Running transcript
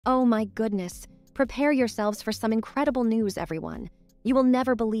Oh my goodness. Prepare yourselves for some incredible news, everyone. You will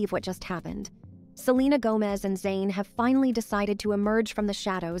never believe what just happened. Selena Gomez and Zayn have finally decided to emerge from the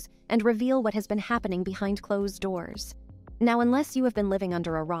shadows and reveal what has been happening behind closed doors. Now, unless you have been living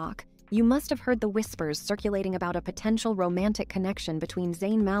under a rock, you must have heard the whispers circulating about a potential romantic connection between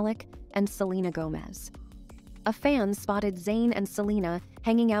Zain Malik and Selena Gomez. A fan spotted Zayn and Selena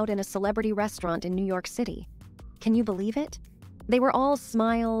hanging out in a celebrity restaurant in New York City. Can you believe it? They were all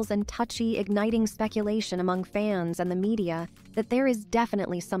smiles and touchy, igniting speculation among fans and the media that there is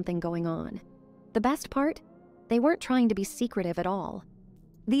definitely something going on. The best part? They weren't trying to be secretive at all.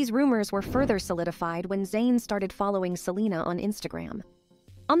 These rumors were further solidified when Zayn started following Selena on Instagram.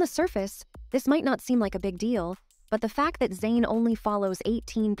 On the surface, this might not seem like a big deal, but the fact that Zayn only follows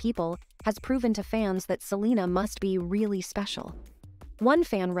 18 people has proven to fans that Selena must be really special. One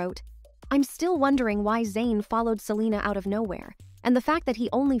fan wrote, "I'm still wondering why Zayn followed Selena out of nowhere, and the fact that he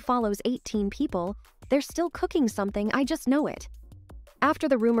only follows 18 people, they're still cooking something, I just know it." After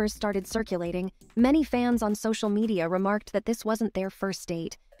the rumors started circulating, many fans on social media remarked that this wasn't their first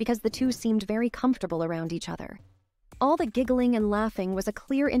date because the two seemed very comfortable around each other. All the giggling and laughing was a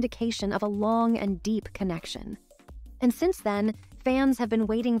clear indication of a long and deep connection. And since then, fans have been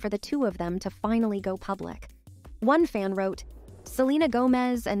waiting for the two of them to finally go public. One fan wrote, "Selena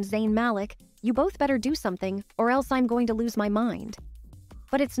Gomez and Zain Malik, you both better do something or else I'm going to lose my mind."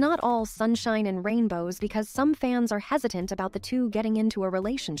 But it's not all sunshine and rainbows because some fans are hesitant about the two getting into a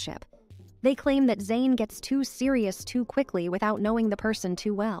relationship. They claim that Zayn gets too serious too quickly without knowing the person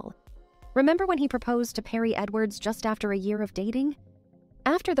too well. Remember when he proposed to Perry Edwards just after a year of dating?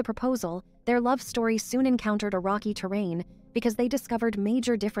 After the proposal, their love story soon encountered a rocky terrain because they discovered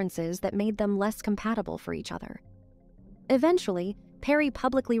major differences that made them less compatible for each other. Eventually, Perry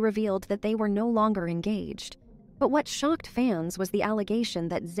publicly revealed that they were no longer engaged. But what shocked fans was the allegation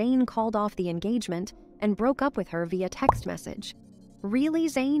that Zayn called off the engagement and broke up with her via text message. Really,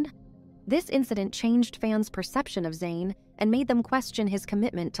 Zayn? This incident changed fans' perception of Zayn and made them question his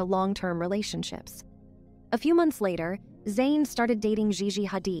commitment to long-term relationships. A few months later, Zayn started dating Gigi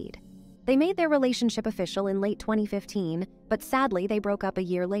Hadid. They made their relationship official in late 2015, but sadly they broke up a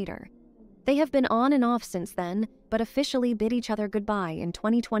year later. They have been on and off since then, but officially bid each other goodbye in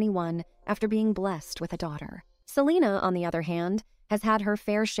 2021 after being blessed with a daughter. Selena, on the other hand, has had her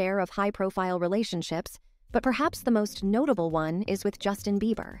fair share of high-profile relationships, but perhaps the most notable one is with Justin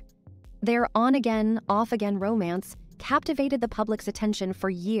Bieber. Their on-again, off-again romance captivated the public's attention for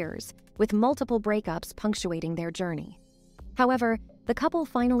years, with multiple breakups punctuating their journey. However, the couple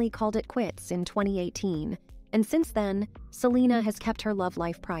finally called it quits in 2018, and since then, Selena has kept her love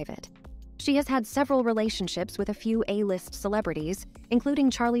life private. She has had several relationships with a few A-list celebrities,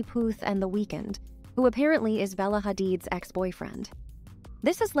 including Charlie Puth and The Weeknd, who apparently is Bella Hadid's ex-boyfriend.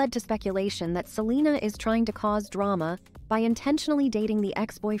 This has led to speculation that Selena is trying to cause drama by intentionally dating the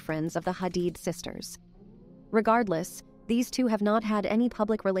ex-boyfriends of the Hadid sisters. Regardless, these two have not had any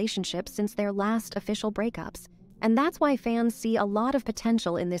public relationships since their last official breakups, and that's why fans see a lot of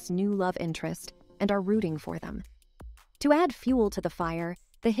potential in this new love interest and are rooting for them. To add fuel to the fire,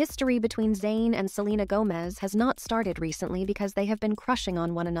 the history between Zayn and Selena Gomez has not started recently because they have been crushing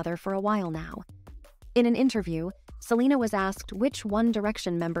on one another for a while now. In an interview, Selena was asked which One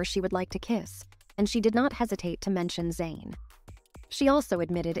Direction member she would like to kiss, and she did not hesitate to mention Zayn. She also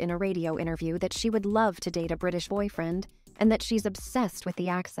admitted in a radio interview that she would love to date a British boyfriend and that she's obsessed with the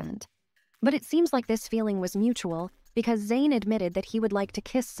accent. But it seems like this feeling was mutual because Zayn admitted that he would like to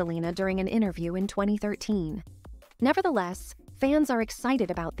kiss Selena during an interview in 2013. Nevertheless, fans are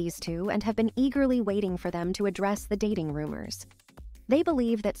excited about these two and have been eagerly waiting for them to address the dating rumors. They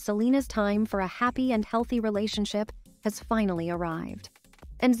believe that Selena's time for a happy and healthy relationship has finally arrived.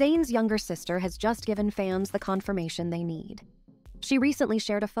 And Zayn's younger sister has just given fans the confirmation they need. She recently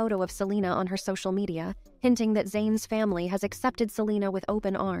shared a photo of Selena on her social media, hinting that Zayn's family has accepted Selena with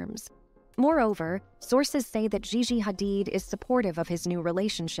open arms. Moreover, sources say that Gigi Hadid is supportive of his new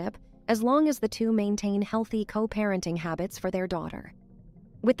relationship as long as the two maintain healthy co-parenting habits for their daughter.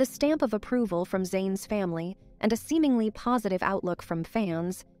 With the stamp of approval from Zayn's family and a seemingly positive outlook from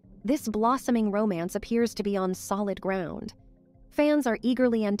fans, this blossoming romance appears to be on solid ground. Fans are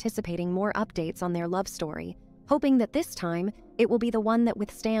eagerly anticipating more updates on their love story, hoping that this time it will be the one that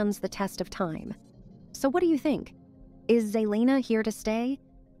withstands the test of time. So what do you think? Is Zelena here to stay?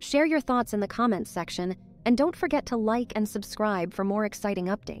 Share your thoughts in the comments section, and don't forget to like and subscribe for more exciting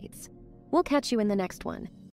updates. We'll catch you in the next one.